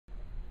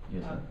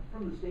Yes, sir.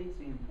 From the state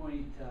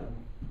standpoint,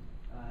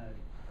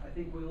 I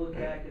think we look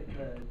back at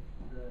the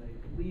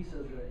lease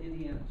of the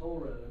Indiana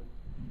Toll Road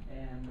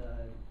and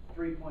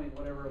 3 point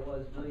whatever it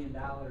was billion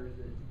dollars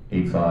that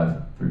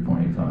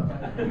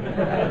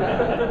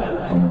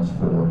 3.85. Almost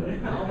 4. Almost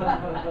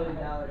 $4 billion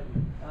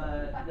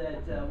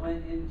that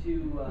went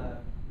into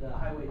the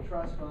Highway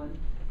Trust Fund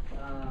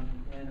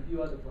and a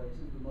few other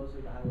places, but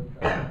mostly the Highway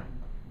Trust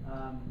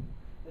Fund.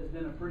 Has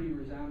been a pretty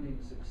resounding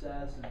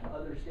success, and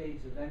other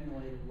states have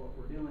emulated what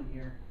we're doing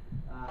here.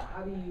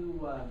 How do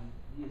you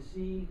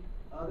see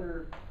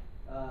other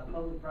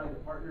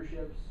public-private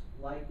partnerships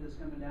like this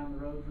coming down the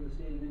road for the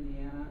state of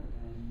Indiana?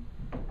 And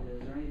is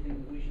there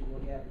anything that we should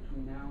look at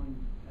between now and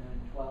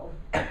 12?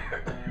 How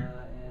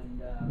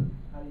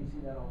do you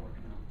see that all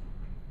working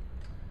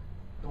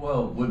out?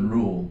 Well, wouldn't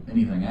rule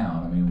anything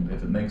out. I mean,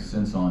 if it makes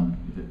sense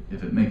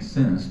if it makes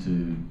sense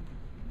to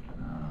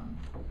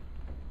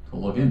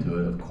look into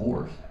it, of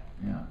course,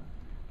 yeah.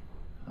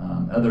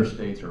 Other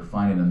states are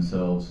finding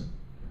themselves,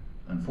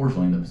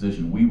 unfortunately, in the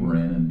position we were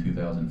in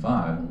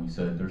 2005 when we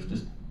said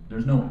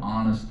there's no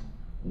honest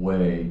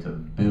way to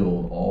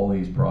build all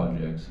these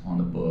projects on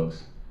the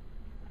books.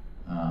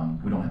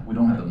 We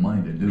don't have the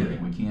money to do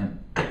it. We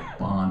can't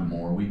bond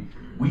more. We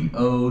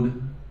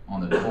owed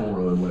on the toll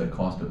road what it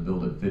cost to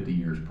build it 50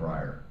 years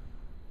prior.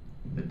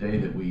 The day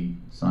that we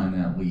signed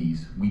that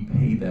lease, we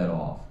paid that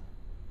off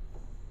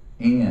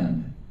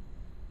and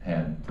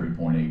had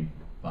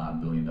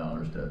 $3.85 billion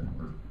or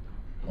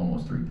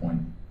almost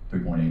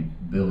 3.8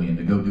 billion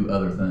to go do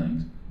other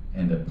things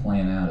and to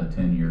plan out a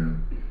 10-year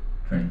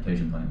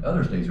transportation plan.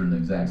 Other states are in the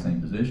exact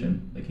same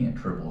position. They can't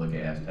triple the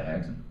gas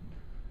tax,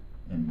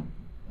 and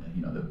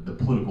you know the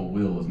political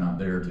will is not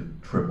there to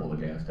triple the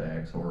gas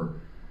tax.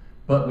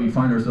 But we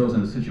find ourselves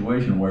in a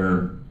situation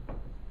where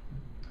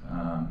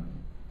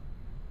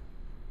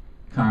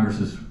Congress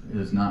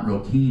is not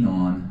real keen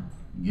on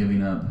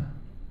giving up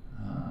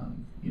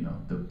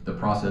the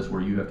process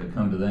where you have to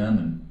come to them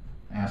and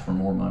ask for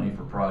more money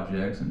for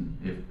projects, and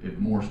if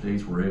more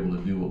states were able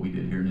to do what we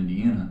did here in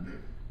Indiana,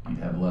 you'd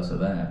have less of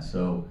that.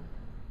 So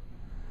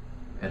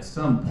at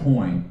some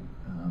point,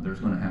 there's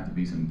going to have to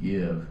be some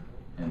give,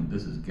 and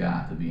this has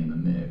got to be in the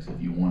mix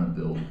if you want to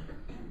build,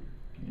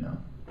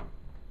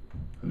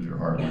 Hoosier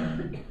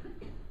Heartland,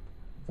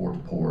 Fort to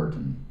Port,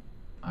 and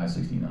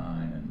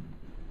I-69, and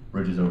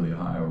bridges over the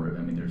Ohio River.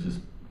 I mean,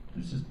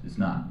 it's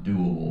not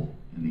doable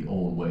in the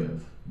old way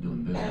of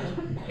doing business.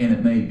 And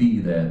it may be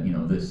that,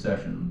 this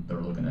session, they're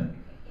looking at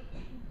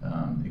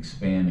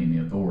expanding the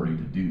authority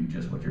to do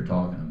just what you're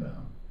talking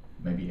about.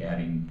 Maybe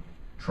adding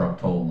truck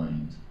toll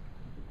lanes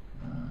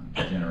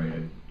to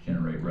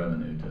generate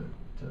revenue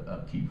to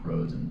upkeep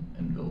roads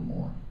and build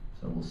more.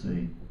 So we'll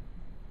see.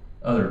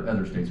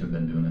 Other states have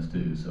been doing this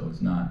too, so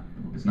it's not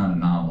a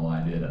novel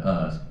idea to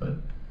us, but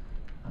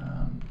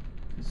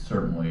it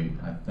certainly,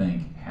 I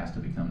think, has to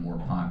become more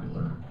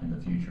popular in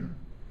the future,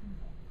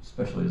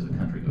 especially as the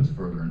country goes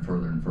further and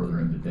further and further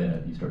into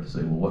debt. You start to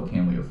say, well, what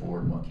can we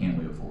afford and what can't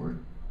we afford?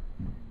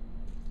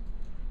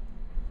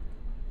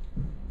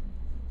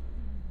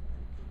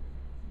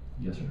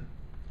 Yes, sir.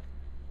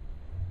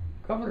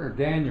 Governor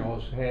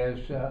Daniels has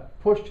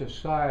pushed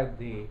aside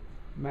the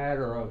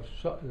matter of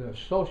the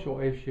social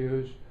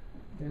issues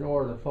in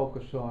order to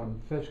focus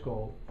on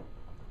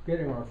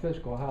getting our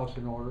fiscal house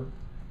in order.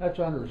 That's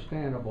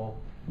understandable.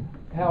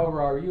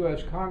 However, our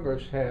U.S.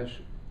 Congress has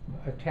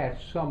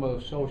attached some of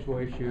the social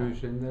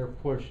issues in their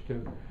push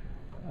to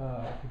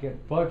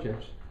get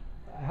budgets.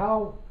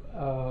 How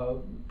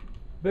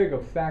big a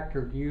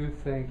factor do you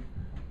think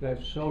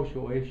that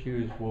social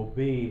issues will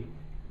be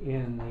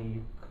in the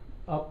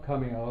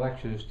upcoming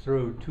elections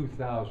through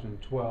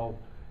 2012?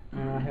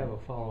 And I have a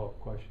follow-up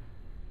question.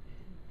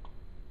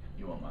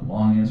 You want my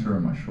long answer or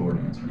my short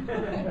answer?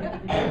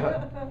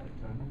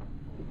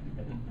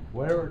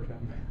 Whatever.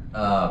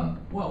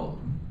 Well,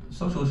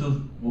 social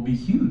issues will be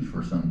huge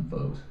for some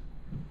folks.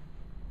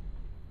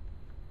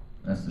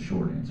 That's the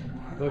short answer.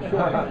 Okay,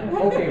 well,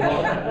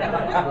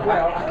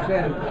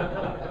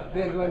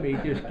 then let me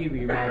just give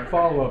you my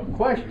follow-up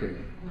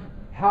question.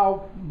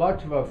 How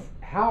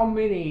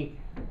many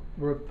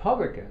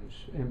Republicans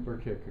in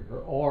particular,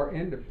 or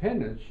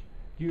independents,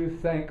 do you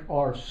think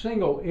are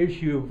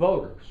single-issue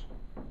voters?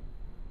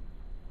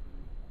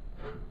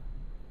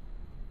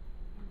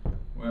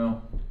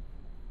 Well,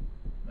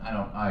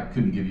 I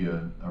couldn't give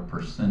you a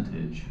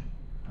percentage,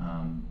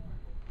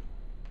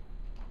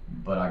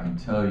 but I can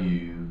tell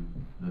you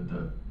that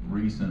the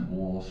recent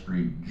Wall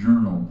Street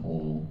Journal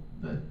poll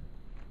that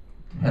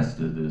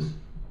tested this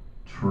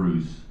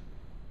truce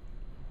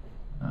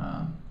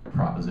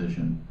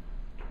proposition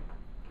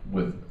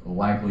with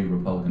likely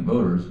Republican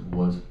voters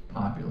was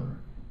popular.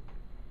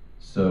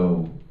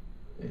 So,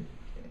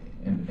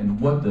 and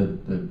what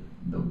the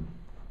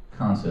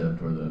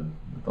concept or the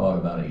thought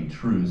about a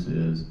truce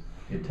is,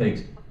 it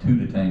takes two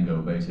to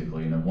tango,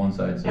 basically. And if one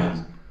side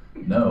says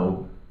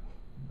no,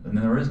 then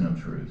there is no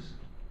truce.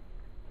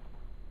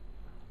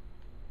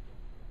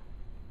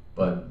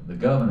 But the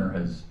governor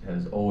has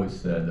always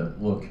said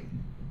that, look,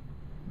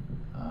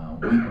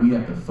 We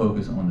have to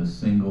focus on the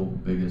single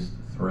biggest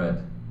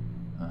threat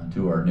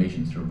to our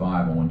nation's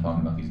survival when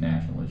talking about these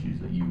national issues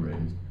that you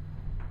raised.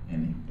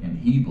 And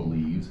he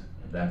believes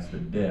that's the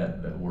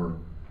debt that we're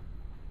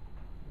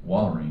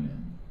wallowing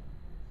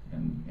in.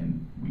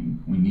 And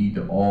we need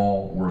to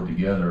all work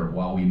together.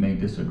 While we may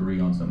disagree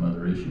on some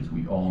other issues,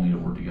 we all need to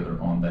work together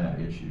on that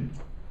issue.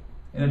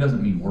 And it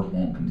doesn't mean work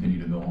won't continue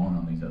to go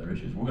on these other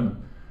issues. We're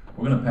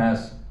gonna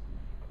pass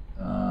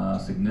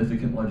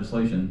significant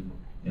legislation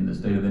in the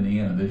state of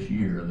Indiana this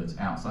year that's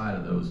outside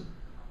of those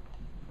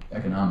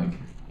economic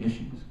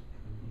issues.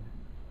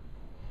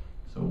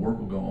 So work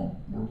will go on.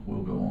 Work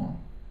will go on.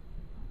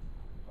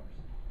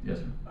 Yes,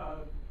 sir.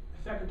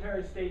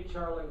 Secretary of State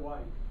Charlie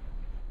White.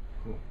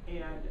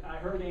 And I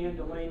heard Ann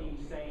Delaney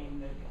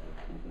saying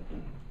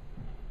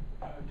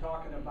that,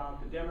 talking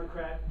about the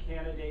Democrat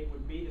candidate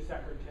would be the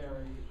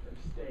Secretary of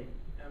State.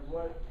 And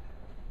what,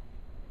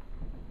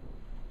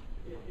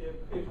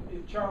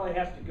 if Charlie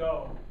has to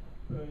go,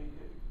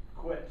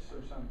 quits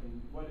or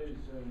something,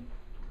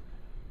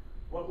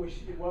 what we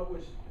should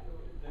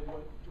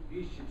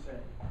say?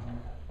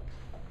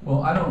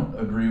 Well, I don't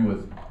agree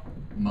with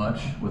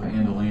much with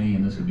Ann Delaney,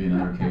 and this would be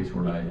another case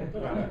where I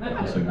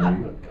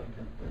disagree.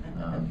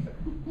 I mean,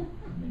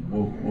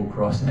 we'll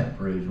cross that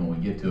bridge when we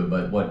get to it.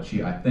 But what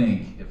I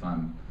think, if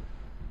I'm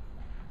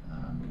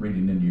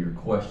reading into your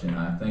question,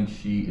 I think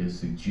she is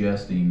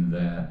suggesting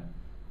that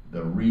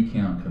the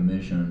recount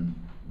commission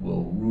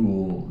will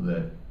rule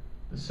that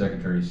the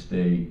Secretary of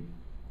State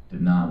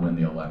did not win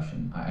the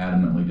election. I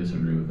adamantly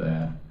disagree with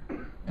that,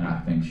 and I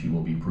think she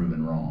will be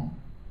proven wrong.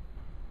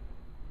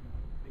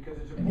 Because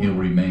it's and he'll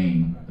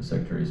remain the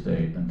Secretary of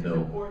State until.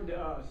 It's important to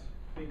us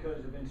because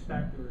of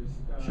inspectors.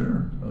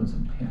 Sure. Oh,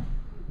 yeah.